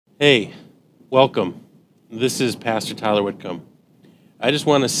Hey, welcome. This is Pastor Tyler Whitcomb. I just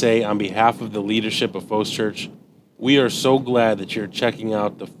want to say on behalf of the leadership of Fos Church, we are so glad that you're checking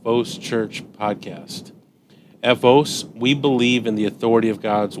out the Fos Church podcast. At Fos, we believe in the authority of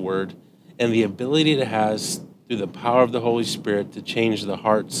God's word and the ability it has through the power of the Holy Spirit to change the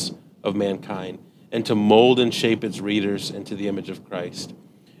hearts of mankind and to mold and shape its readers into the image of Christ.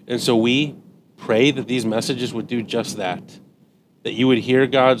 And so we pray that these messages would do just that you would hear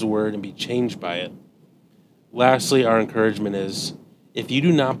God's word and be changed by it. Lastly, our encouragement is, if you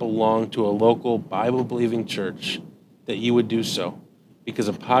do not belong to a local Bible-believing church, that you would do so, because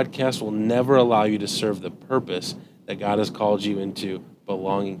a podcast will never allow you to serve the purpose that God has called you into,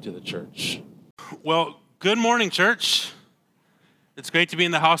 belonging to the church. Well, good morning, church. It's great to be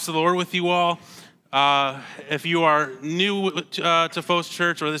in the house of the Lord with you all. If you are new to Fos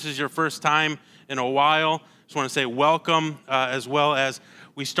Church, or this is your first time in a while, just want to say welcome, as well as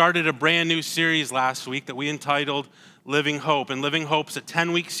we started a brand new series last week that we entitled Living Hope. And Living Hope's a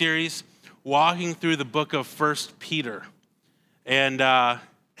 10-week series walking through the book of 1 Peter. And that's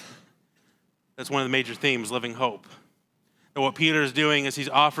one of the major themes, living hope. And what Peter is doing is he's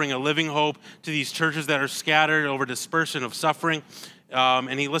offering a living hope to these churches that are scattered over dispersion of suffering.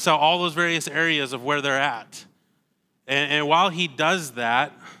 And he lists out all those various areas of where they're at. And while he does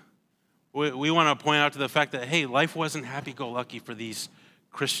that, we want to point out to the fact that, hey, life wasn't happy-go-lucky for these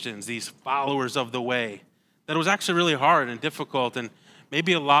Christians, these followers of the way. That it was actually really hard and difficult and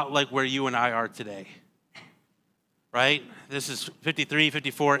maybe a lot like where you and I are today. Right? This is 53,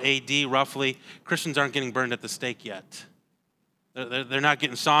 54 AD, roughly. Christians aren't getting burned at the stake yet. They're not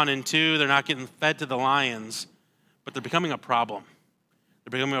getting sawn in two. They're not getting fed to the lions. But they're becoming a problem.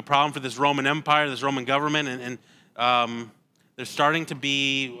 They're becoming a problem for this Roman Empire, this Roman government, and they're starting to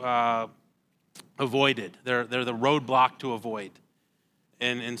be avoided. They're the roadblock to avoid.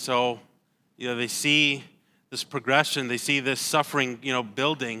 And so, they see this progression. They see this suffering,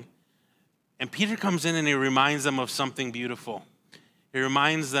 building. And Peter comes in and he reminds them of something beautiful. He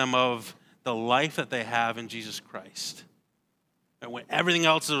reminds them of the life that they have in Jesus Christ. And when everything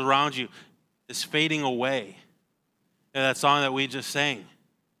else around you is fading away. And that song that we just sang.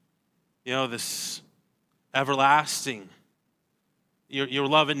 This everlasting. Your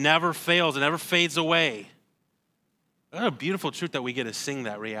love, it never fails. It never fades away. What a beautiful truth that we get to sing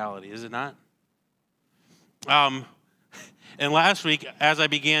that reality, is it not? And last week, as I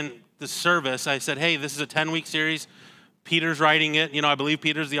began the service, I said, hey, this is a 10-week series. Peter's writing it. I believe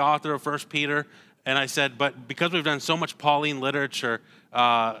Peter's the author of 1 Peter. And I said, but because we've done so much Pauline literature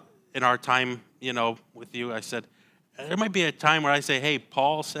in our time, with you, I said, there might be a time where I say, hey,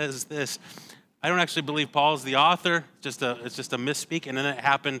 Paul says this. I don't actually believe Paul's the author. It's just a misspeak. And then it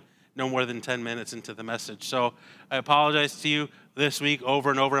happened no more than 10 minutes into the message. So I apologize to you this week over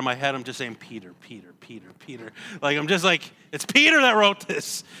and over in my head. I'm just saying, Peter. I'm just like, it's Peter that wrote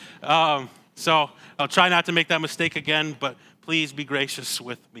this. So I'll try not to make that mistake again, but please be gracious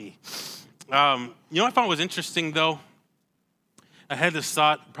with me. What I found was interesting, though? I had this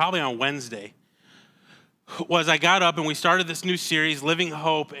thought probably on Wednesday. Was I got up and we started this new series, Living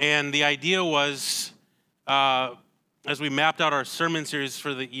Hope, and the idea was, as we mapped out our sermon series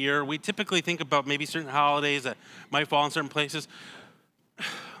for the year, we typically think about maybe certain holidays that might fall in certain places.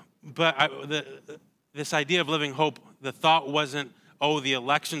 But this idea of living hope, the thought wasn't, the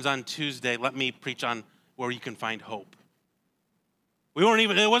election's on Tuesday, let me preach on where you can find hope. It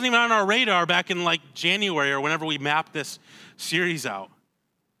wasn't even on our radar back in like January or whenever we mapped this series out.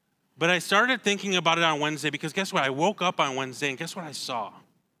 But I started thinking about it on Wednesday because guess what? I woke up on Wednesday and guess what I saw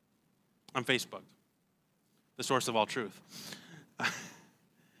on Facebook? The source of all truth. But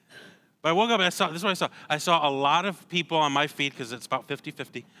I woke up and this is what I saw. I saw a lot of people on my feed, because it's about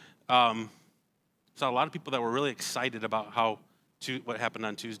 50-50. Saw a lot of people that were really excited about what happened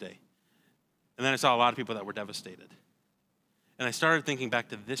on Tuesday. And then I saw a lot of people that were devastated. And I started thinking back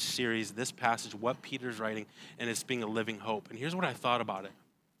to this series, this passage, what Peter's writing, and it's being a living hope. And here's what I thought about it.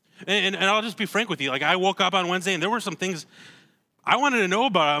 And I'll just be frank with you. Like, I woke up on Wednesday, and there were some things I wanted to know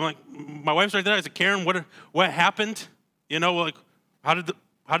about. I'm like, my wife's right there. I said, Karen, what happened? How did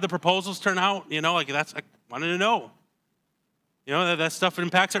the proposals turn out? I wanted to know. That stuff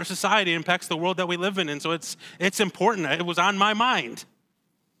impacts our society, impacts the world that we live in, and so it's important. It was on my mind.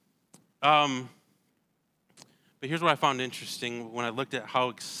 But here's what I found interesting when I looked at how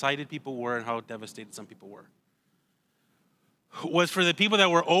excited people were and how devastated some people were. Was for the people that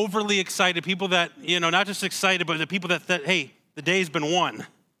were overly excited, people that, not just excited, but the people that hey, the day's been won.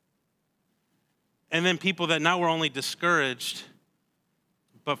 And then people that now were only discouraged,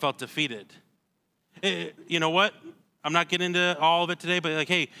 but felt defeated. You know what? I'm not getting into all of it today, but like,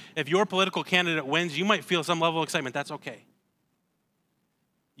 hey, if your political candidate wins, you might feel some level of excitement. That's okay.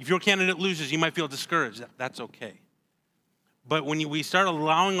 If your candidate loses, you might feel discouraged. That's okay. But when we start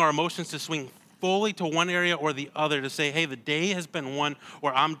allowing our emotions to swing fully to one area or the other, to say, hey, the day has been won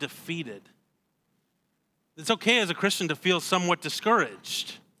or I'm defeated, it's okay as a Christian to feel somewhat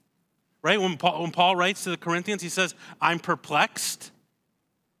discouraged. Right? When Paul writes to the Corinthians, he says, I'm perplexed.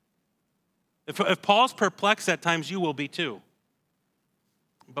 If Paul's perplexed at times, you will be too.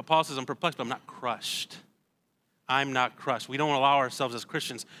 But Paul says, I'm perplexed, but I'm not crushed. I'm not crushed. We don't allow ourselves as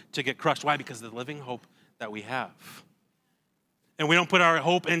Christians to get crushed. Why? Because of the living hope that we have. And we don't put our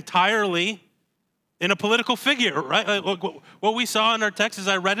hope entirely in a political figure, right? Like what we saw in our text as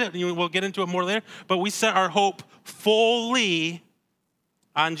I read it, and we'll get into it more later, but we set our hope fully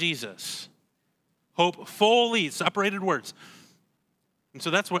on Jesus. Hope fully, separated words. And so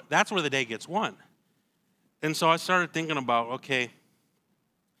that's where the day gets won. And so I started thinking about, okay,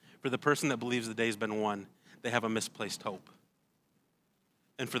 for the person that believes the day's been won, they have a misplaced hope.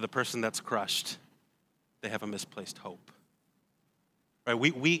 And for the person that's crushed, they have a misplaced hope. Right?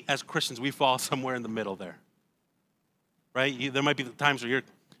 We as Christians, we fall somewhere in the middle there. Right? There might be times where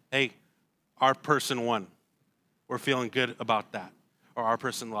hey, our person won. We're feeling good about that. Or our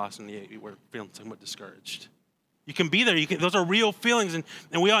person lost and we're feeling somewhat discouraged. You can be there. Those are real feelings, and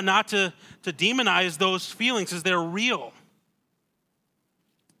we ought not to demonize those feelings as they're real.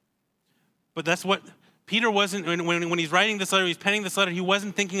 But that's what Peter wasn't, when he's writing this letter, he's penning this letter, he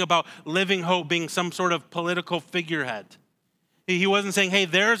wasn't thinking about living hope being some sort of political figurehead. He wasn't saying, hey,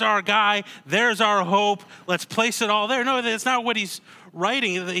 there's our guy, there's our hope, let's place it all there. No, that's not what he's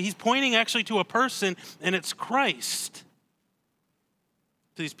writing. He's pointing actually to a person, and it's Christ.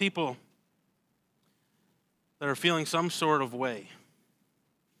 To these people that are feeling some sort of way.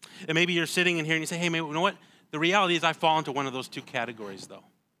 And maybe you're sitting in here and you say, hey, maybe, you know what? The reality is I fall into one of those two categories, though.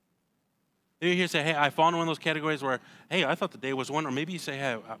 Maybe you're here and say, hey, I fall into one of those categories where, hey, I thought the day was won. Or maybe you say,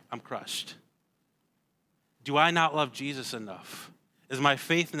 hey, I'm crushed. Do I not love Jesus enough? Is my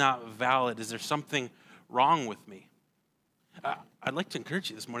faith not valid? Is there something wrong with me? I'd like to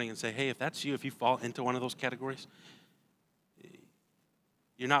encourage you this morning and say, hey, if that's you, if you fall into one of those categories,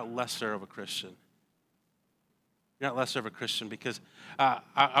 you're not lesser of a Christian. You're not lesser of a Christian because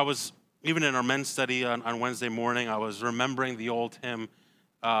I was, even in our men's study on Wednesday morning, I was remembering the old hymn,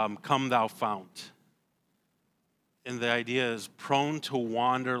 Come Thou Fount. And the idea is prone to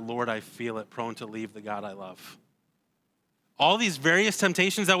wander, Lord, I feel it, prone to leave the God I love. All these various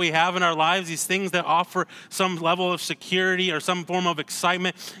temptations that we have in our lives, these things that offer some level of security or some form of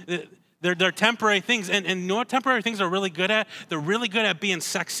excitement, they're temporary things. And you know what temporary things are really good at? They're really good at being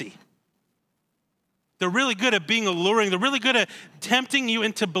sexy. They're really good at being alluring. They're really good at tempting you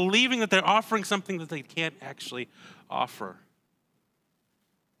into believing that they're offering something that they can't actually offer.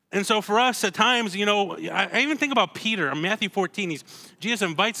 And so for us, at times, I even think about Peter. In Matthew 14, Jesus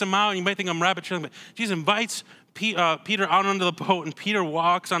invites him out, and you might think I'm rabbit trailing, but Jesus invites Peter out onto the boat, and Peter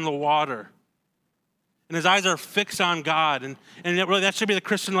walks on the water. And his eyes are fixed on God. And really, that should be the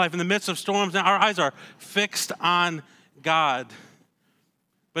Christian life. In the midst of storms, our eyes are fixed on God.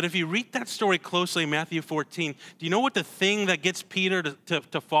 But if you read that story closely in Matthew 14, do you know what the thing that gets Peter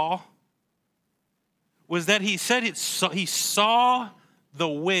to fall? Was that he said he saw the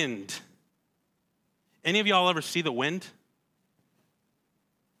wind. Any of y'all ever see the wind?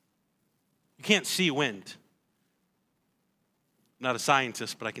 You can't see wind. I'm not a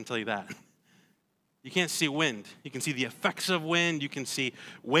scientist, but I can tell you that. You can't see wind. You can see the effects of wind. You can see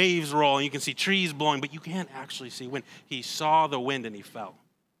waves rolling. You can see trees blowing, but you can't actually see wind. He saw the wind and he fell.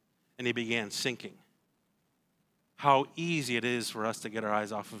 And he began sinking. How easy it is for us to get our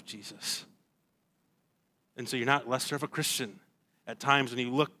eyes off of Jesus. And so you're not lesser of a Christian at times when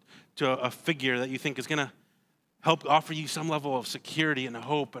you look to a figure that you think is going to help offer you some level of security and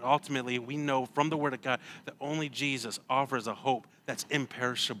hope. But ultimately, we know from the Word of God that only Jesus offers a hope that's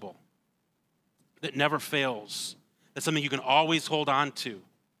imperishable, that never fails, that's something you can always hold on to,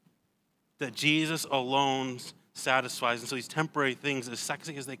 that Jesus alone satisfies. And so these temporary things, as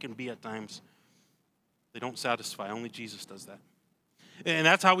sexy as they can be at times, they don't satisfy. Only Jesus does that. And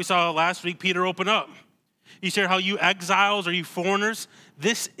that's how we saw last week Peter open up. He shared how you exiles or you foreigners,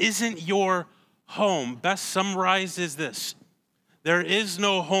 this isn't your home. Best summarized is this: there is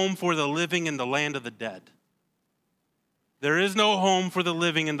no home for the living in the land of the dead. There is no home for the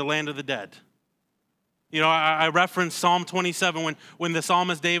living in the land of the dead. I referenced Psalm 27 when the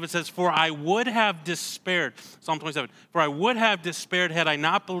psalmist David says, for I would have despaired, Psalm 27, for I would have despaired had I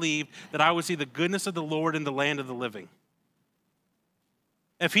not believed that I would see the goodness of the Lord in the land of the living.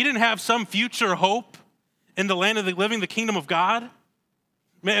 If he didn't have some future hope in the land of the living, the kingdom of God.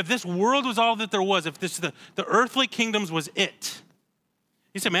 Man, if this world was all that there was, if the earthly kingdoms was it,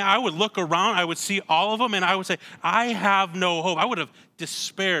 he said, man, I would look around, I would see all of them, and I would say, I have no hope. I would have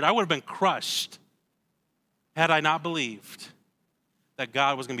despaired. I would have been crushed had I not believed that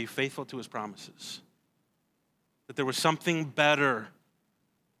God was going to be faithful to his promises, that there was something better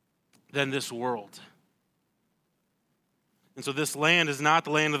than this world. And so this land is not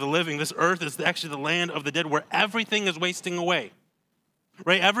the land of the living. This earth is actually the land of the dead, where everything is wasting away.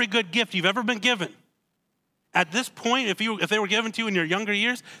 Right? Every good gift you've ever been given, at this point, if they were given to you in your younger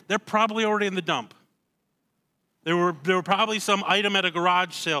years, they're probably already in the dump. There were probably some item at a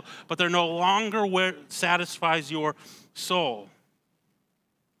garage sale, but they're no longer where it satisfies your soul.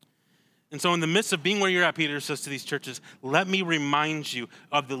 And so in the midst of being where you're at, Peter says to these churches, let me remind you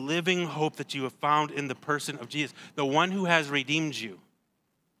of the living hope that you have found in the person of Jesus, the one who has redeemed you.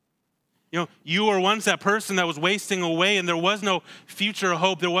 You know, you were once that person that was wasting away, and there was no future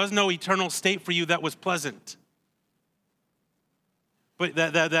hope. There was no eternal state for you that was pleasant. But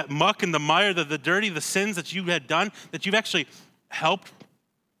that muck and the mire, the dirty, the sins that you had done, that you've actually helped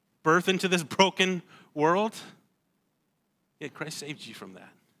birth into this broken world, yet Christ saved you from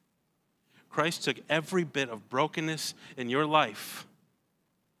that. Christ took every bit of brokenness in your life,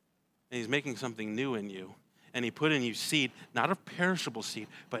 and he's making something new in you. And he put in you seed, not a perishable seed,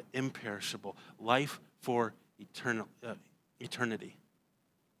 but imperishable, life for eternity.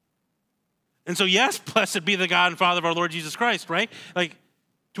 And so, yes, blessed be the God and Father of our Lord Jesus Christ, right? Like,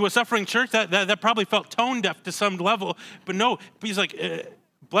 to a suffering church, that probably felt tone deaf to some level. But no, he's like,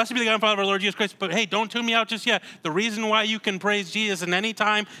 blessed be the God and Father of our Lord Jesus Christ, but hey, don't tune me out just yet. The reason why you can praise Jesus in any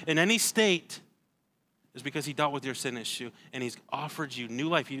time, in any state, is because he dealt with your sin issue, and he's offered you new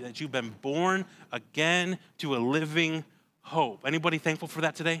life, that you've been born again to a living hope. Anybody thankful for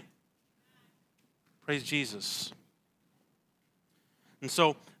that today? Praise Jesus. And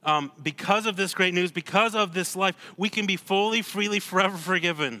so, because of this great news, because of this life, we can be fully, freely, forever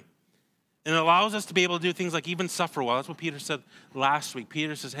forgiven. And it allows us to be able to do things like even suffer well. That's what Peter said last week.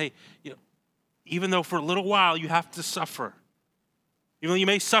 Peter says, hey, even though for a little while you have to suffer, even though you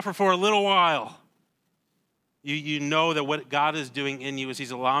may suffer for a little while, you know that what God is doing in you is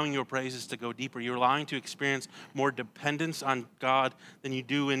he's allowing your praises to go deeper. You're allowing to experience more dependence on God than you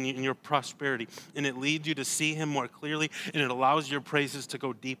do in your prosperity. And it leads you to see him more clearly, and it allows your praises to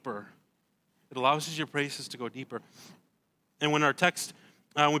go deeper. It allows your praises to go deeper. And when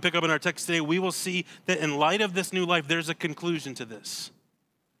we pick up in our text today, we will see that in light of this new life, there's a conclusion to this.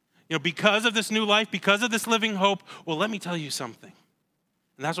 You know, because of this new life, because of this living hope, well, let me tell you something.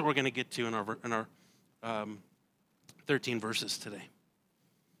 And that's what we're going to get to in our 13 verses today.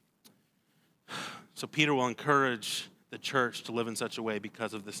 So Peter will encourage the church to live in such a way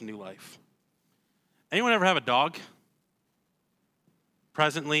because of this new life. Anyone ever have a dog?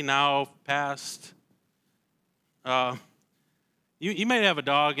 Presently, now, past? You may have a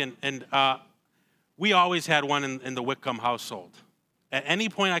dog, and we always had one in the Whitcomb household. At any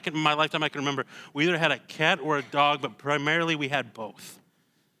point in my lifetime I can remember, we either had a cat or a dog, but primarily we had both.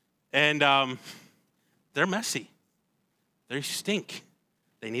 And they're messy. They stink.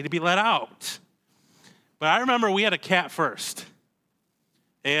 They need to be let out. But I remember we had a cat first.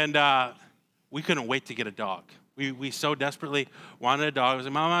 And we couldn't wait to get a dog. We so desperately wanted a dog. I was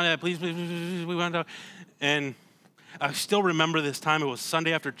like, Mom, please, we want a dog. And I still remember this time. It was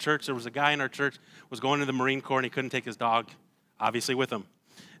Sunday after church. There was a guy in our church was going to the Marine Corps, and he couldn't take his dog, obviously, with him.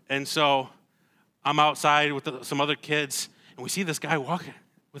 And so I'm outside with some other kids, and we see this guy walking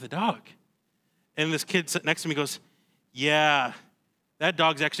with a dog. And this kid sitting next to me goes, yeah, that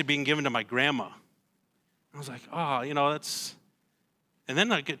dog's actually being given to my grandma. I was like, oh, that's... And then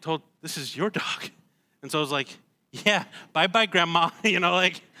I get told, this is your dog. And so I was like, yeah, bye-bye, grandma. It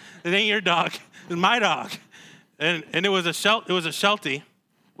ain't your dog. It's my dog. And it was a Sheltie,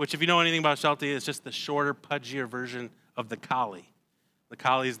 which if you know anything about Sheltie, it's just the shorter, pudgier version of the collie. The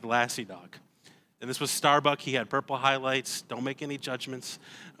collie is the Lassie dog. And this was Starbuck. He had purple highlights. Don't make any judgments.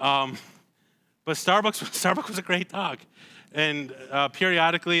 But Starbuck was a great dog. And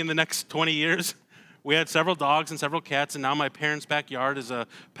periodically in the next 20 years, we had several dogs and several cats, and now my parents' backyard is a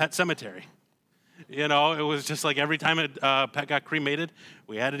pet cemetery. It was just like every time a pet got cremated,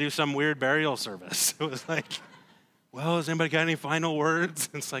 we had to do some weird burial service. It was like, well, has anybody got any final words?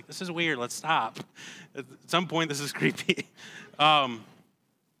 It's like, this is weird. Let's stop. At some point, this is creepy. But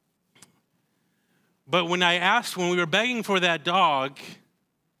when we were begging for that dog,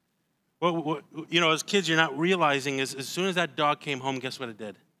 what as kids, you're not realizing is as soon as that dog came home, guess what it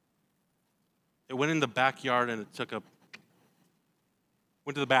did? It went in the backyard and it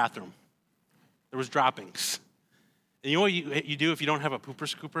went to the bathroom. There was droppings. And you know what you do if you don't have a pooper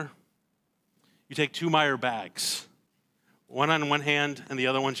scooper? You take 2 Meyer bags, one on one hand and the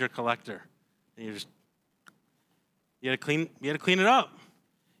other one's your collector. And you gotta clean it up.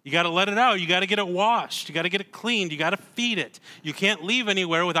 You gotta let it out. You gotta get it washed. You gotta get it cleaned. You gotta feed it. You can't leave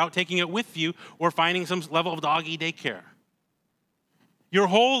anywhere without taking it with you or finding some level of doggy daycare. Your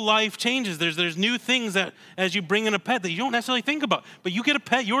whole life changes. There's new things that as you bring in a pet that you don't necessarily think about. But you get a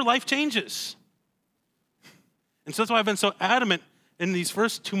pet, your life changes. And so that's why I've been so adamant in these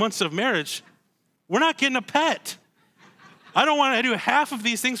first 2 months of marriage. We're not getting a pet. I don't want to do half of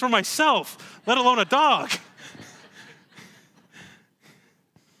these things for myself, let alone a dog.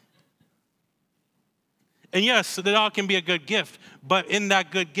 And yes, the dog can be a good gift, but in that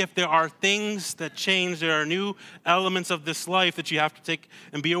good gift, there are things that change. There are new elements of this life that you have to take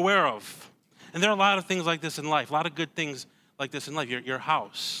and be aware of. And there are a lot of things like this in life, a lot of good things like this in life. Your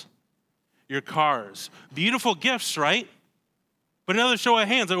house, your cars, beautiful gifts, right? But another show of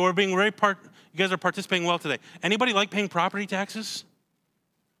hands, we're being you guys are participating well today. Anybody like paying property taxes?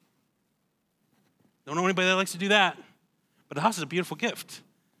 Don't know anybody that likes to do that. But a house is a beautiful gift.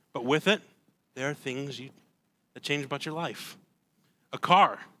 But with it, there are things that change about your life. A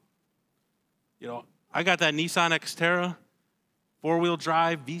car. I got that Nissan Xterra, 4-wheel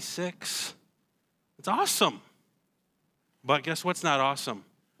drive, V6. It's awesome. But guess what's not awesome?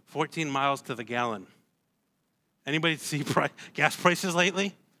 14 miles to the gallon. Anybody see gas prices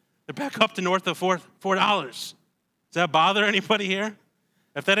lately? They're back up to north of $4. Does that bother anybody here?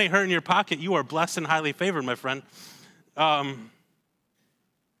 If that ain't hurting your pocket, you are blessed and highly favored, my friend. But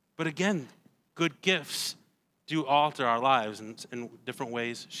again, good gifts do alter our lives in different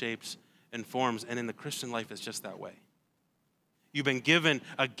ways, shapes, and forms. And in the Christian life, it's just that way. You've been given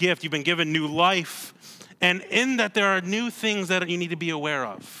a gift. You've been given new life. And in that, there are new things that you need to be aware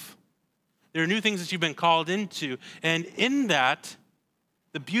of. There are new things that you've been called into. And in that,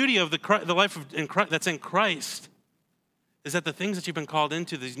 the beauty of the life that's in Christ is that the things that you've been called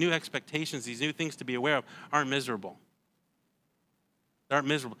into, these new expectations, these new things to be aware of, aren't miserable. They aren't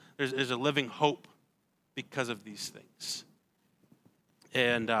miserable. There's a living hope because of these things.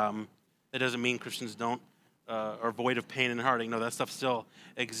 And that doesn't mean Christians are void of pain and heartache. No, that stuff still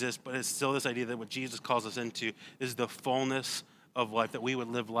exists, but it's still this idea that what Jesus calls us into is the fullness of life, that we would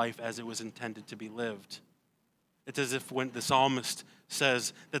live life as it was intended to be lived. It's as if when the psalmist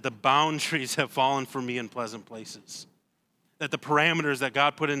says that the boundaries have fallen for me in pleasant places. That the parameters that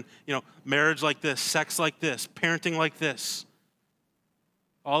God put in, marriage like this, sex like this, parenting like this,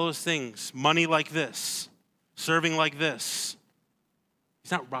 all those things, money like this, serving like this,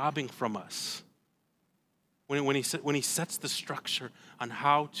 he's not robbing from us. When he sets the structure on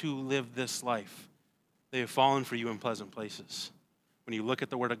how to live this life, they have fallen for you in pleasant places. When you look at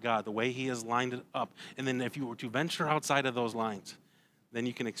the Word of God, the way he has lined it up, and then if you were to venture outside of those lines, then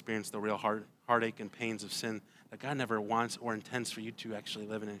you can experience the real heartache and pains of sin that God never wants or intends for you to actually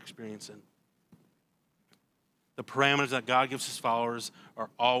live in and experience in. The parameters that God gives his followers are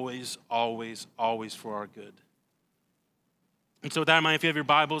always, always, always for our good. And so with that in mind, if you have your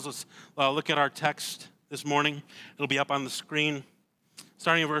Bibles, let's look at our text this morning. It'll be up on the screen,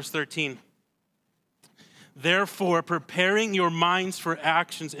 starting in verse 13. Therefore, preparing your minds for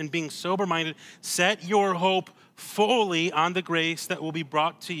actions and being sober-minded, set your hope fully on the grace that will be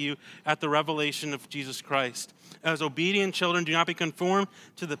brought to you at the revelation of Jesus Christ. As obedient children, do not be conformed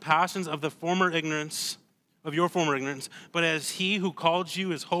to the passions of your former ignorance, but as he who called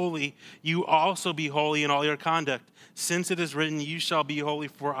you is holy, you also be holy in all your conduct, since it is written, you shall be holy,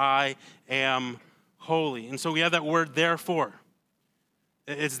 for I am holy. And so we have that word therefore.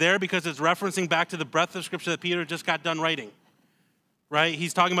 It's there because it's referencing back to the breadth of Scripture that Peter just got done writing, right?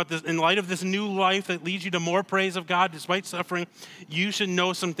 He's talking about this in light of this new life that leads you to more praise of God despite suffering. You should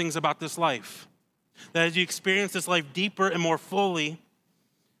know some things about this life. That as you experience this life deeper and more fully,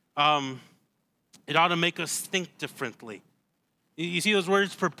 it ought to make us think differently. You see those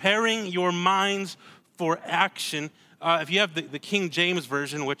words, preparing your minds for action. If you have the King James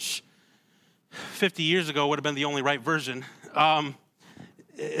Version, which 50 years ago would have been the only right version,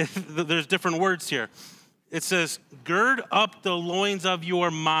 there's different words here. It says, gird up the loins of your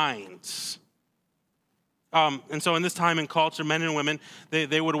minds. And so in this time and culture, men and women,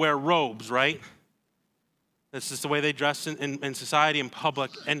 they would wear robes, right? That's just the way they dressed in society and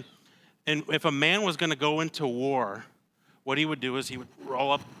public. And if a man was going to go into war, what he would do is he would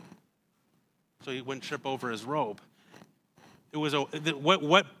roll up so he wouldn't trip over his robe. It was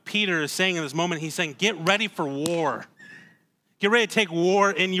what Peter is saying in this moment. He's saying, get ready for war. Get ready to take war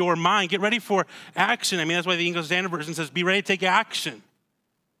in your mind. Get ready for action. I mean, that's why the English Standard Version says, be ready to take action.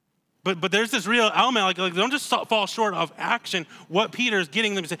 But there's this real element, like don't just fall short of action. What Peter is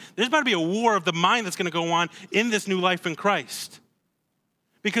getting them to say, there's about to be a war of the mind that's going to go on in this new life in Christ.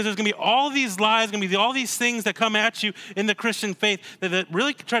 Because there's going to be all these lies, going to be all these things that come at you in the Christian faith that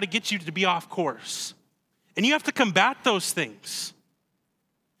really try to get you to be off course. And you have to combat those things.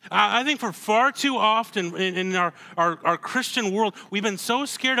 I think for far too often in our Christian world, we've been so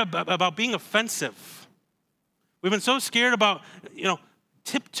scared about being offensive. We've been so scared about,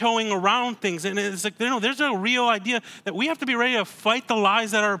 tiptoeing around things. And it's like, there's a real idea that we have to be ready to fight the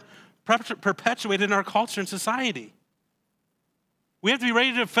lies that are perpetuated in our culture and society. We have to be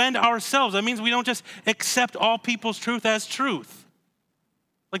ready to defend ourselves. That means we don't just accept all people's truth as truth.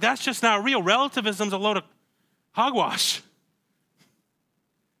 Like, that's just not real. Relativism's a load of hogwash.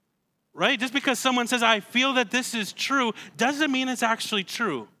 Right? Just because someone says, I feel that this is true, doesn't mean it's actually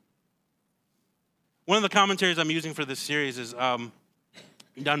true. One of the commentaries I'm using for this series is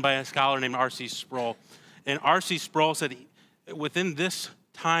done by a scholar named R.C. Sproul. And R.C. Sproul said, within this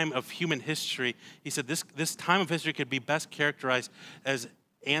time of human history, he said this time of history could be best characterized as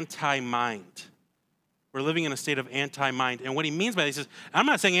anti-mind. We're living in a state of anti-mind. And what he means by this is, I'm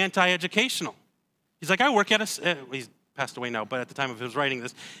not saying anti-educational. He's like, I work at he's passed away now, but at the time of his writing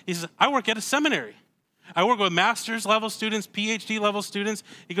this, he says, I work at a seminary. I work with master's level students, PhD level students.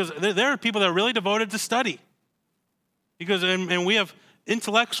 He goes, there are people that are really devoted to study. He goes, and we have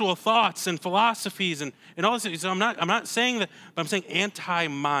intellectual thoughts and philosophies and all this. So I'm not saying that, but I'm saying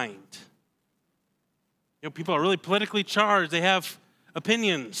anti-mind. People are really politically charged. They have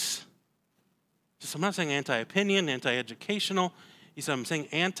opinions. I'm not saying anti-opinion, anti-educational. He said, I'm saying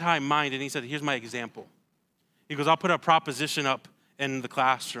anti-mind. And he said, here's my example. He goes, I'll put a proposition up in the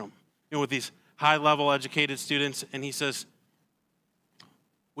classroom, with these high-level educated students. And he says,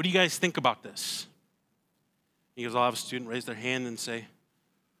 what do you guys think about this? He goes, I'll have a student raise their hand and say,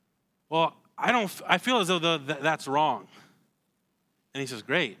 well, I feel as though that's wrong. And he says,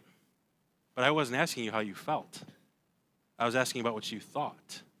 great, but I wasn't asking you how you felt. I was asking about what you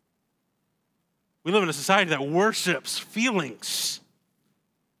thought. We live in a society that worships feelings.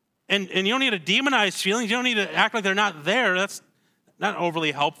 And you don't need to demonize feelings. You don't need to act like they're not there. That's not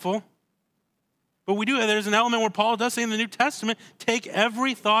overly helpful. But we do, there's an element where Paul does say in the New Testament, take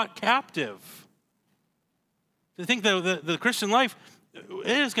every thought captive. I think the Christian life,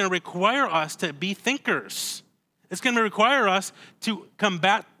 it is going to require us to be thinkers. It's going to require us to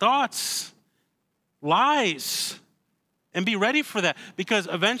combat thoughts, lies, and be ready for that. Because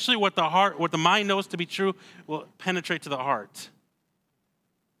eventually what the mind knows to be true will penetrate to the heart.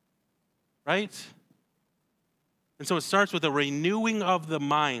 Right? And so it starts with a renewing of the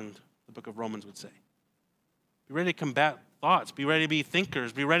mind, the book of Romans would say. Be ready to combat thoughts. Be ready to be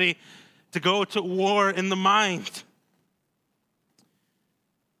thinkers. Be ready to go to war in the mind.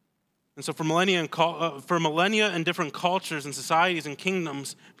 And so for millennia and different cultures and societies and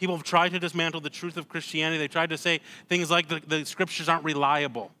kingdoms, people have tried to dismantle the truth of Christianity. They tried to say things like the scriptures aren't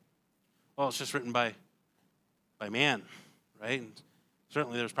reliable. Well, it's just written by man, right? And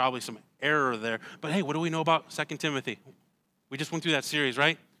certainly there's probably some error there. But hey, what do we know about 2 Timothy? We just went through that series,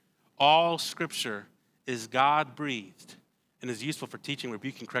 right? All scripture is God-breathed and is useful for teaching,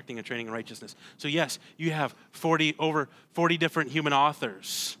 rebuking, correcting, and training in righteousness. So yes, you have over 40 different human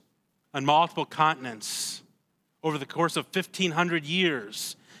authors on multiple continents over the course of 1,500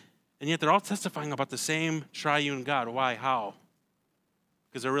 years. And yet they're all testifying about the same triune God. Why? How?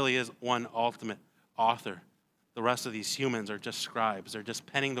 Because there really is one ultimate author. The rest of these humans are just scribes. They're just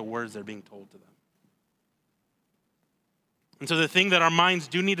penning the words that are being told to them. And so the thing that our minds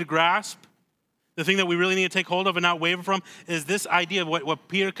do need to grasp, the thing that we really need to take hold of and not waver from, is this idea of what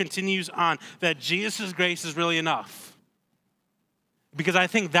Peter continues on, that Jesus' grace is really enough. Because I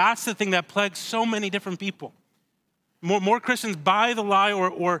think that's the thing that plagues so many different people. More Christians buy the lie,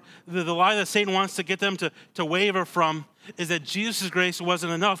 or the lie that Satan wants to get them to waver from, is that Jesus' grace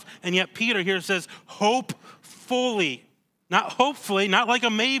wasn't enough. And yet Peter here says, hope fully. Not hopefully, not like a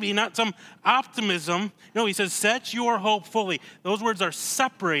maybe, not some optimism. No, he says, set your hope fully. Those words are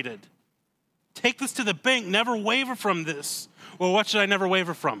separated. Take this to the bank. Never waver from this. Well, what should I never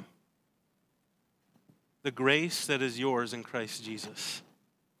waver from? The grace that is yours in Christ Jesus.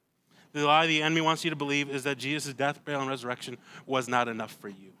 The lie the enemy wants you to believe is that Jesus' death, burial, and resurrection was not enough for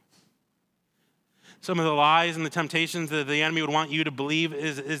you. Some of the lies and the temptations that the enemy would want you to believe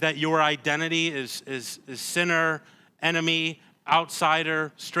is that your identity is sinner, enemy,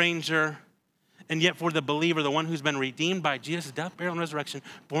 outsider, stranger. And yet for the believer, the one who's been redeemed by Jesus' death, burial, and resurrection,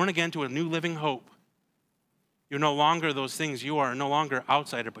 born again to a new living hope, you're no longer those things. You are no longer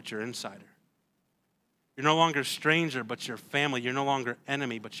outsider, but you're insider. You're no longer a stranger, but you're family. You're no longer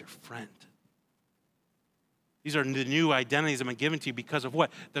enemy, but you're friend. These are the new identities that have been given to you because of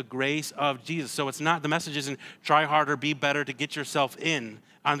what? The grace of Jesus. So it's not, the message isn't try harder, be better to get yourself in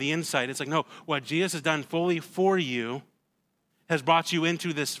on the inside. It's like, no, what Jesus has done fully for you has brought you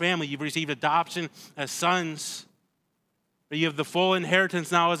into this family. You've received adoption as sons. You have the full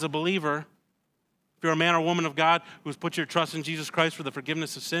inheritance now as a believer. If you're a man or woman of God who's put your trust in Jesus Christ for the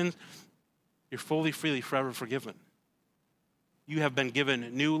forgiveness of sins, you're fully, freely, forever forgiven. You have been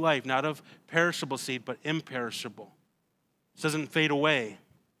given new life, not of perishable seed, but imperishable. It doesn't fade away.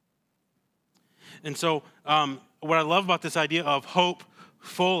 And so what I love about this idea of hope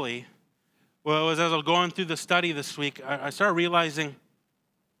fully, well, as I was going through the study this week, I started realizing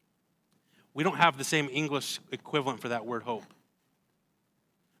we don't have the same English equivalent for that word hope.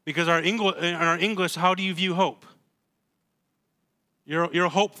 Because in our English, how do you view hope? You're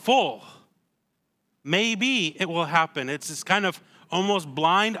hopeful. Maybe it will happen. It's this kind of almost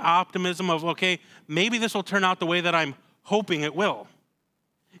blind optimism of, okay, maybe this will turn out the way that I'm hoping it will.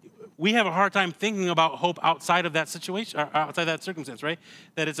 We have a hard time thinking about hope outside of that situation, or outside that circumstance, right?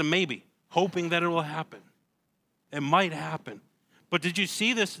 That it's a maybe, hoping that it will happen. It might happen. But did you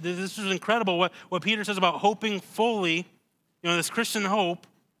see this? This is incredible what Peter says about hoping fully, this Christian hope.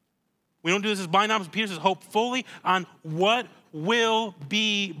 We don't do this as blind optimism. Peter says hope fully on what will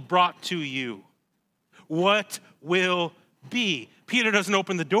be brought to you. What will be. Peter doesn't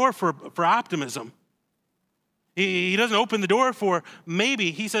open the door for optimism. He doesn't open the door for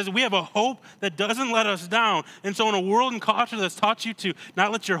maybe. He says we have a hope that doesn't let us down. And so in a world and culture that's taught you to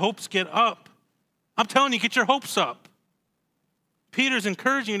not let your hopes get up, I'm telling you, get your hopes up. Peter's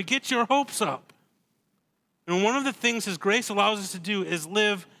encouraging you to get your hopes up. And one of the things his grace allows us to do is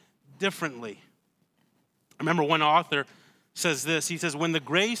live differently. I remember one author says this. He says, when the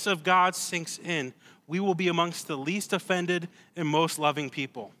grace of God sinks in, we will be amongst the least offended and most loving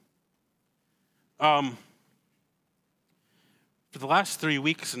people. For the last 3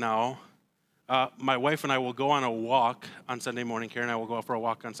 weeks now, my wife and I will go on a walk on Sunday morning. Karen and I will go out for a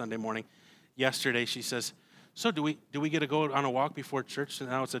walk on Sunday morning. Yesterday, she says, so do we get to go on a walk before church, and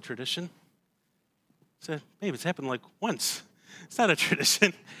now it's a tradition? I said, babe, it's happened like once. It's not a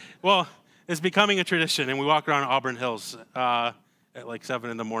tradition. Well, it's becoming a tradition, and we walk around Auburn Hills at like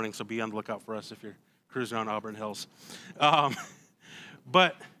 7 in the morning, so be on the lookout for us if you're cruising around Auburn Hills.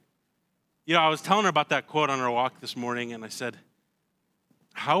 But, I was telling her about that quote on our walk this morning, and I said,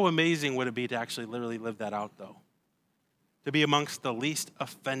 how amazing would it be to actually literally live that out, though? To be amongst the least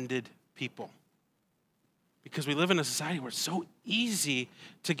offended people. Because we live in a society where it's so easy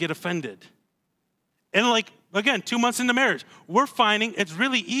to get offended. And again, 2 months into marriage, we're finding it's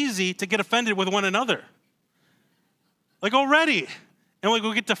really easy to get offended with one another. Already. And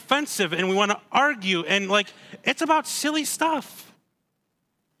we get defensive and we want to argue. And it's about silly stuff.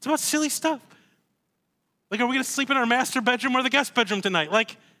 It's about silly stuff. Are we going to sleep in our master bedroom or the guest bedroom tonight?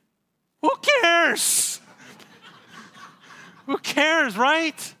 Who cares? Who cares,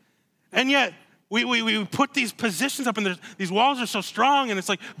 right? And yet, we put these positions up and these walls are so strong and it's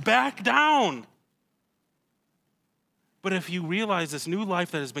back down. But if you realize this new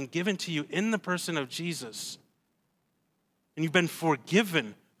life that has been given to you in the person of Jesus, and you've been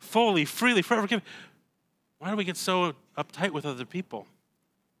forgiven fully, freely, forever forgiven, why do we get so uptight with other people?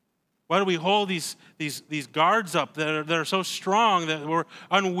 Why do we hold these guards up that are so strong that we're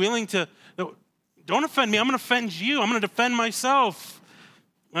unwilling to, don't offend me, I'm going to offend you, I'm going to defend myself.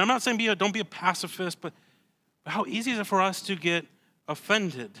 And I'm not saying don't be a pacifist, but how easy is it for us to get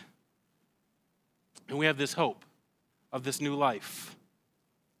offended? And we have this hope of this new life.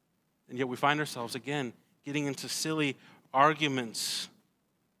 And yet we find ourselves, again, getting into silly arguments.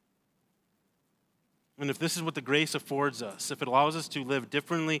 And if this is what the grace affords us, if it allows us to live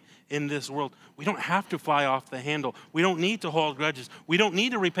differently in this world, we don't have to fly off the handle. We don't need to hold grudges. We don't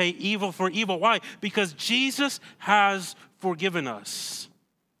need to repay evil for evil. Why? Because Jesus has forgiven us.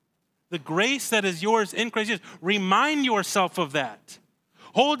 The grace that is yours in Christ Jesus. Remind yourself of that.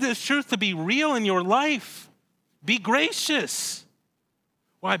 Hold this truth to be real in your life. Be gracious.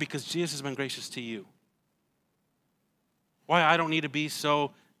 Why? Because Jesus has been gracious to you. Why I don't need to be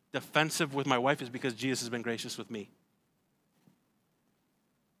so defensive with my wife is because Jesus has been gracious with me.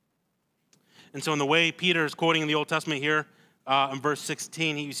 And so in the way Peter is quoting in the Old Testament here, in verse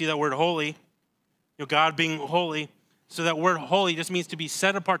 16, you see that word holy, God being holy. So that word holy just means to be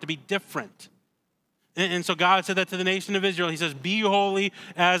set apart, to be different. And so God said that to the nation of Israel. He says, be holy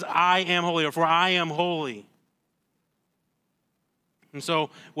as I am holy, or for I am holy. And so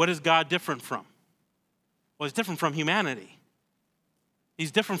what is God different from? Well, he's different from humanity.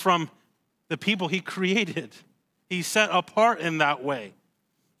 He's different from the people he created. He's set apart in that way.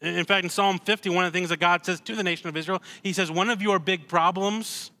 In fact, in Psalm 50, one of the things that God says to the nation of Israel, he says, one of your big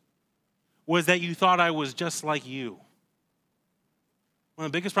problems was that you thought I was just like you. One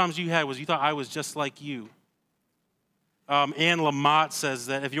of the biggest problems you had was you thought I was just like you. Anne Lamott says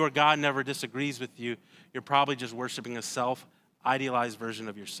that if your God never disagrees with you, you're probably just worshiping a self-idealized version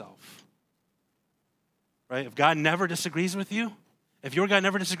of yourself. Right? If God never disagrees with you, if your God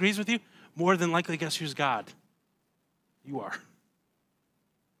never disagrees with you, more than likely, guess who's God? You are.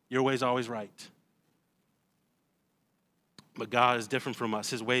 Your way's always right. But God is different from us.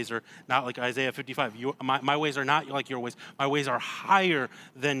 His ways are not like Isaiah 55. My ways are not like your ways. My ways are higher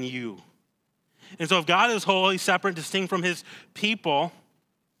than you. And so if God is holy, separate, distinct from his people,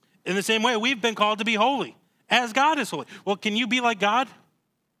 in the same way, we've been called to be holy, as God is holy. Well, can you be like God?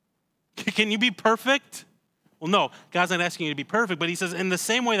 Can you be perfect? Well, no, God's not asking you to be perfect, but he says, in the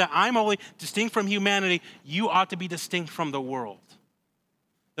same way that I'm holy, distinct from humanity, you ought to be distinct from the world.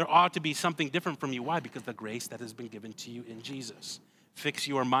 There ought to be something different from you. Why? Because the grace that has been given to you in Jesus. Fix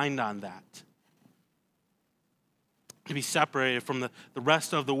your mind on that. To be separated from the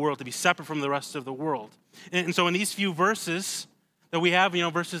rest of the world, to be separate from the rest of the world. And so in these few verses that we have,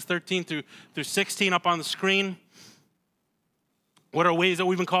 verses 13 through 16 up on the screen, what are ways that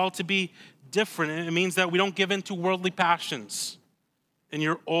we've been called to be different? It means that we don't give in to worldly passions in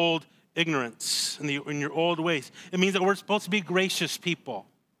your old ignorance, in your old ways. It means that we're supposed to be gracious people.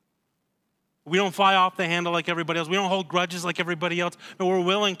 We don't fly off the handle like everybody else. We don't hold grudges like everybody else, but we're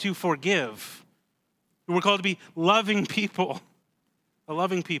willing to forgive. We're called to be loving people, a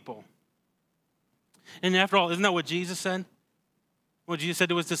loving people. And after all, isn't that what Jesus said? What Jesus said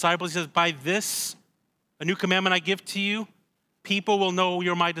to his disciples, he says, by this, a new commandment I give to you, people will know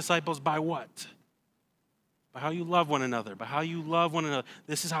you're my disciples by what? By how you love one another, by how you love one another.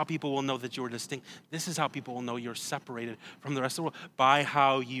 This is how people will know that you're distinct. This is how people will know you're separated from the rest of the world, by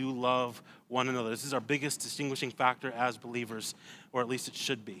how you love one another. This is our biggest distinguishing factor as believers, or at least it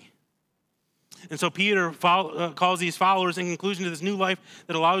should be. And so Peter calls these followers in conclusion to this new life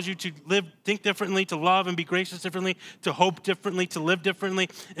that allows you to live, think differently, to love and be gracious differently, to hope differently, to live differently,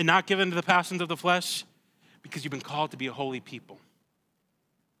 and not give in to the passions of the flesh, because you've been called to be a holy people.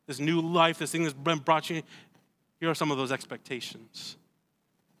 This new life, this thing that's been brought you, here are some of those expectations.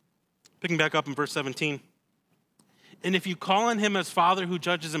 Picking back up in verse 17. And if you call on him as Father who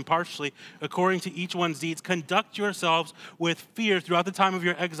judges impartially according to each one's deeds, conduct yourselves with fear throughout the time of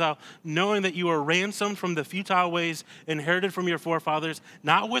your exile, knowing that you are ransomed from the futile ways inherited from your forefathers,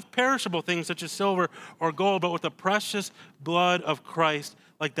 not with perishable things such as silver or gold, but with the precious blood of Christ,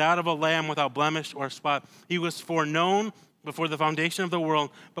 like that of a lamb without blemish or spot. He was foreknown before the foundation of the world,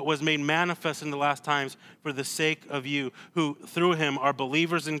 but was made manifest in the last times for the sake of you, who through him are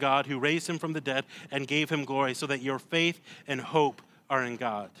believers in God, who raised him from the dead and gave him glory, so that your faith and hope are in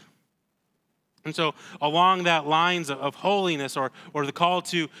God. And so along that lines of holiness or the call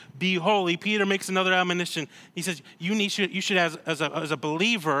to be holy, Peter makes another admonition. He says, you should as a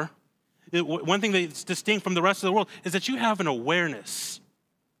believer, one thing that's distinct from the rest of the world is that you have an awareness.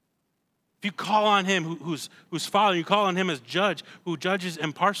 If you call on him who's Father, you call on him as judge, who judges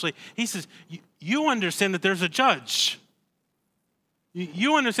impartially, he says, you understand that there's a judge.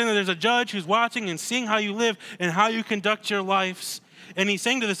 You understand that there's a judge who's watching and seeing how you live and how you conduct your lives. And he's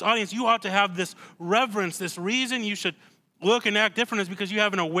saying to this audience, you ought to have this reverence, this reason you should look and act different is because you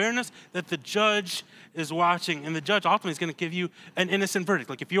have an awareness that the judge is watching. And the judge ultimately is going to give you an innocent verdict.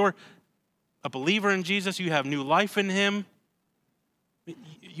 Like if you're a believer in Jesus, you have new life in him.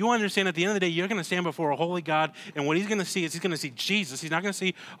 You understand at the end of the day, you're going to stand before a holy God, and what he's going to see is he's going to see Jesus. He's not going to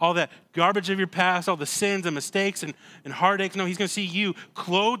see all that garbage of your past, all the sins and mistakes and heartaches. No, he's going to see you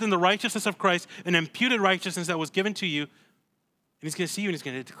clothed in the righteousness of Christ, an imputed righteousness that was given to you. And he's going to see you, and he's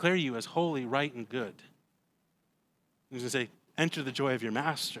going to declare you as holy, right, and good. And he's going to say, enter the joy of your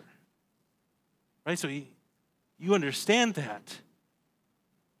master. Right? So you understand that,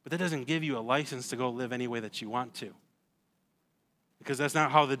 but that doesn't give you a license to go live any way that you want to. Because that's not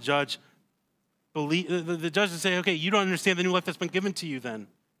how the judge the judge will say, okay, you don't understand the new life that's been given to you then.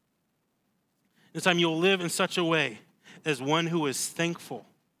 This time you'll live in such a way as one who is thankful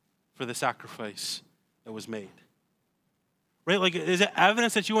for the sacrifice that was made. Right? Like, is it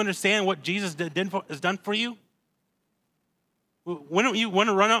evidence that you understand what Jesus has done for you? Wouldn't you want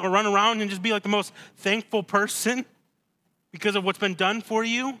to run around and just be like the most thankful person because of what's been done for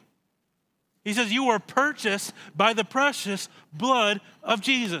you? He says, you were purchased by the precious blood of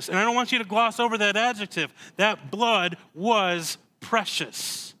Jesus. And I don't want you to gloss over that adjective. That blood was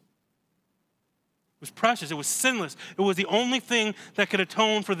precious. was precious. It was sinless. It was the only thing that could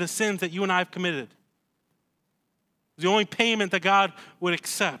atone for the sins that you and I have committed. It was the only payment that God would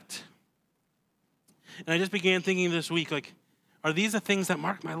accept. And I just began thinking this week, like, are these the things that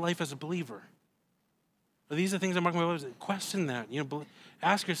mark my life as a believer? Are these the things that mark my life? Question that.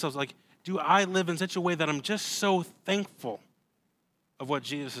 Ask yourselves, like, do I live in such a way that I'm just so thankful of what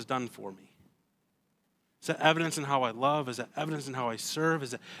Jesus has done for me? Is that evidence in how I love? Is that evidence in how I serve?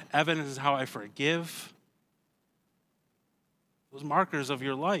 Is that evidence in how I forgive? Those markers of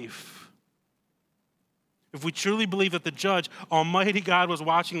your life. If we truly believe that the judge, Almighty God, was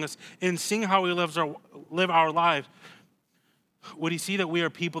watching us and seeing how we live our lives, would he see that we are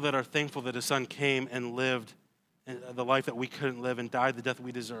people that are thankful that his son came and lived the life that we couldn't live and died the death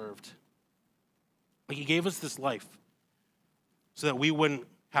we deserved? Like, he gave us this life so that we wouldn't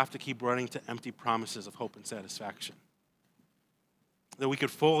have to keep running to empty promises of hope and satisfaction. That we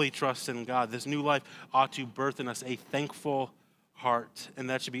could fully trust in God. This new life ought to birth in us a thankful heart, and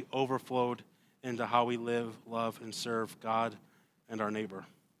that should be overflowed into how we live, love, and serve God and our neighbor.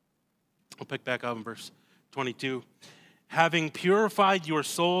 I'll pick back up in verse 22. Having purified your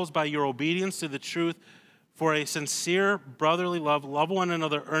souls by your obedience to the truth for a sincere brotherly love, love one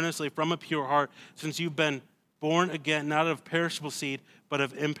another earnestly from a pure heart, since you've been born again, not of perishable seed, but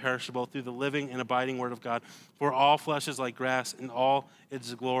of imperishable, through the living and abiding word of God. For all flesh is like grass, and all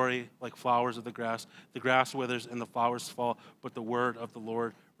its glory like flowers of the grass. The grass withers and the flowers fall, but the word of the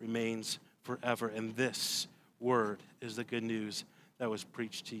Lord remains forever. And this word is the good news that was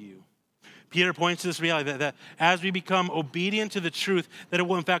preached to you. Peter points to this reality that as we become obedient to the truth, that it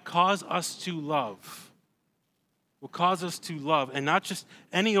will in fact cause us to love. Will cause us to love, and not just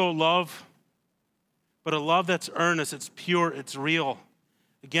any old love, but a love that's earnest, it's pure, it's real.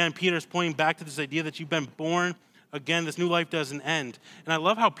 Again, Peter's pointing back to this idea that you've been born again. This new life doesn't end. And I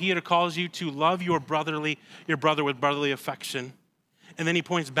love how Peter calls you to love your brother with brotherly affection. And then he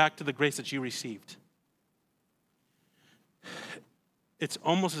points back to the grace that you received. It's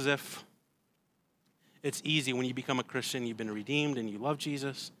almost as if it's easy when you become a Christian, you've been redeemed and you love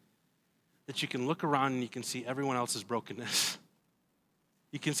Jesus, that you can look around and you can see everyone else's brokenness.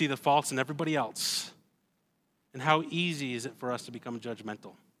 You can see the faults in everybody else. And how easy is it for us to become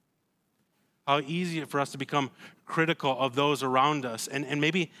judgmental? How easy is it for us to become critical of those around us and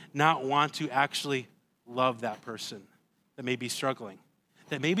maybe not want to actually love that person that may be struggling,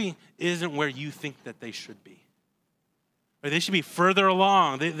 that maybe isn't where you think that they should be. Or they should be further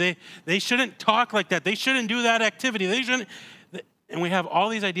along. They shouldn't talk like that. They shouldn't do that activity. They shouldn't. And we have all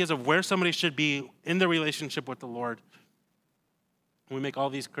these ideas of where somebody should be in their relationship with the Lord. And we make all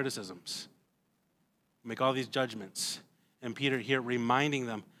these criticisms. We make all these judgments. And Peter here reminding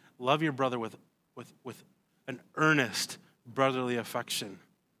them, love your brother with an earnest brotherly affection.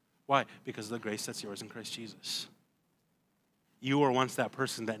 Why? Because of the grace that's yours in Christ Jesus. You were once that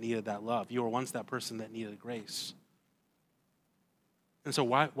person that needed that love. You were once that person that needed grace. And so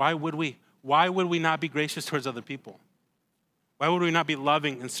why would we not be gracious towards other people? Why would we not be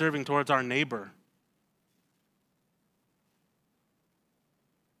loving and serving towards our neighbor?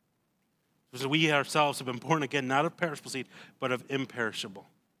 Because we ourselves have been born again, not of perishable seed, but of imperishable.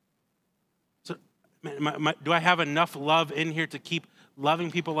 So, do I have enough love in here to keep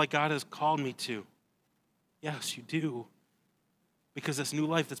loving people like God has called me to? Yes, you do. Because this new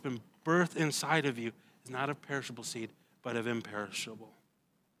life that's been birthed inside of you is not of perishable seed, but of imperishable.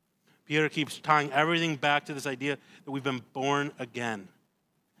 Peter keeps tying everything back to this idea that we've been born again.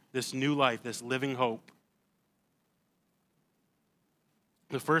 This new life, this living hope.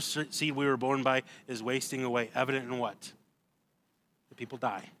 The first seed we were born by is wasting away. Evident in what? The people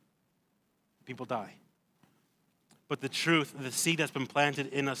die. People die. But the truth, the seed that's been planted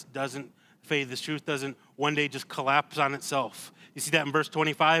in us doesn't fade. This truth doesn't one day just collapse on itself. You see that in verse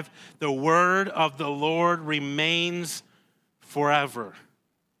 25? The word of the Lord remains forever.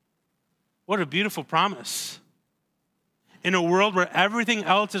 What a beautiful promise. In a world where everything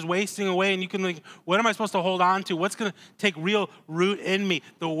else is wasting away and you can think, what am I supposed to hold on to? What's going to take real root in me?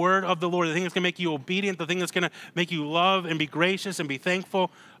 The word of the Lord, the thing that's going to make you obedient, the thing that's going to make you love and be gracious and be thankful.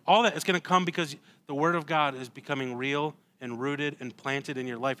 All that is going to come because the word of God is becoming real and rooted and planted in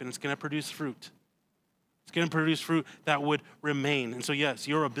your life, and it's going to produce fruit. It's going to produce fruit that would remain. And so yes,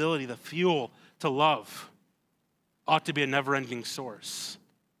 your ability, the fuel to love, ought to be a never-ending source.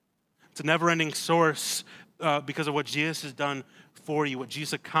 It's a never-ending source because of what Jesus has done for you, what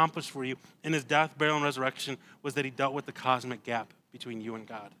Jesus accomplished for you in his death, burial, and resurrection was that he dealt with the cosmic gap between you and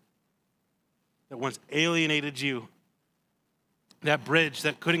God. That once alienated you That bridge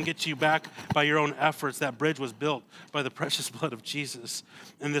that couldn't get you back by your own efforts, that bridge was built by the precious blood of Jesus.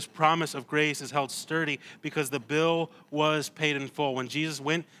 And this promise of grace is held sturdy because the bill was paid in full. When Jesus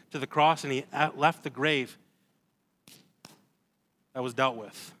went to the cross and he left the grave, that was dealt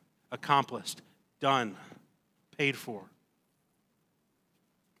with, accomplished, done, paid for.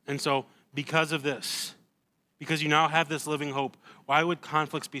 And so because of this, because you now have this living hope, why would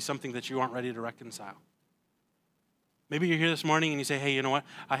conflicts be something that you aren't ready to reconcile? Maybe you're here this morning and you say, hey, you know what?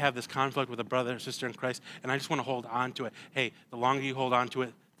 I have this conflict with a brother or sister in Christ, and I just want to hold on to it. Hey, the longer you hold on to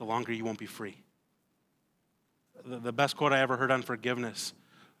it, the longer you won't be free. The best quote I ever heard on forgiveness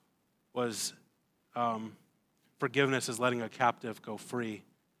was, forgiveness is letting a captive go free,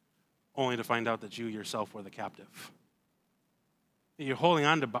 only to find out that you yourself were the captive. You're holding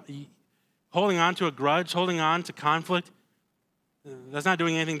on to a grudge, holding on to conflict. That's not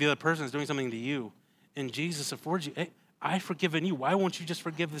doing anything to the other person. It's doing something to you. And Jesus affords you, hey, I've forgiven you. Why won't you just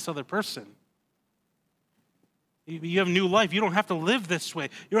forgive this other person? You have new life. You don't have to live this way.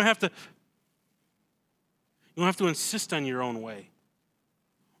 You don't have to insist on your own way.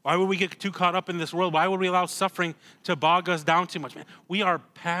 Why would we get too caught up in this world? Why would we allow suffering to bog us down too much? Man, we are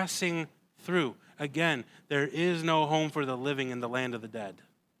passing through. Again, there is no home for the living in the land of the dead.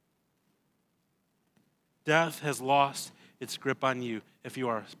 Death has lost its grip on you if you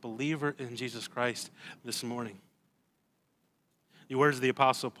are a believer in Jesus Christ this morning. The words of the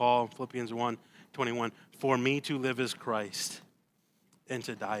Apostle Paul, Philippians 1:21, for me to live is Christ, and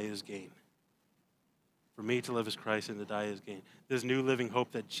to die is gain. For me to live is Christ, and to die is gain. This new living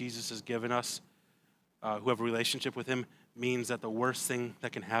hope that Jesus has given us, who have a relationship with him, means that the worst thing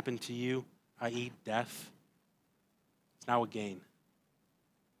that can happen to you, i.e. death, is now a gain.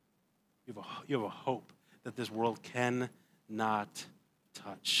 You have a hope that this world cannot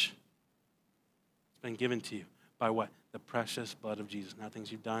touch. It's been given to you by what? The precious blood of Jesus. Not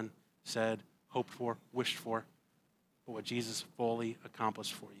things you've done, said, hoped for, wished for, but what Jesus fully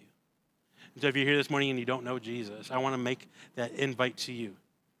accomplished for you. And so if you're here this morning and you don't know Jesus, I want to make that invite to you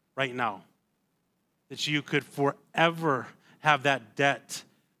right now, that you could forever have that debt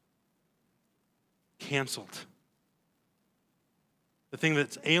canceled. The thing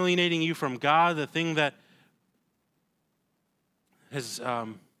that's alienating you from God, the thing that has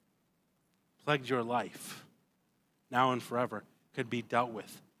plagued your life now and forever, could be dealt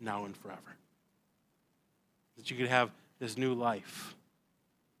with now and forever. That you could have this new life.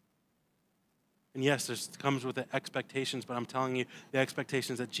 And yes, there comes with the expectations, but I'm telling you, the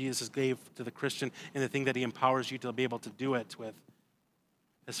expectations that Jesus gave to the Christian and the thing that he empowers you to be able to do it with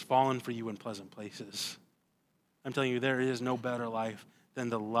has fallen for you in pleasant places. I'm telling you, there is no better life than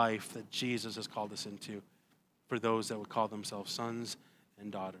the life that Jesus has called us into for those that would call themselves sons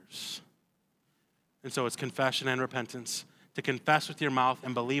and daughters. And so it's confession and repentance. To confess with your mouth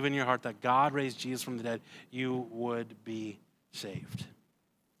and believe in your heart that God raised Jesus from the dead, you would be saved.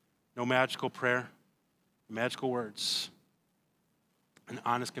 No magical prayer, magical words, an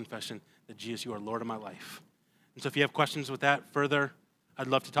honest confession that Jesus, you are Lord of my life. And so if you have questions with that further, I'd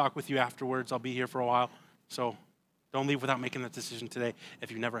love to talk with you afterwards. I'll be here for a while. So don't leave without making that decision today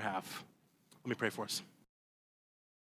if you never have. Let me pray for us.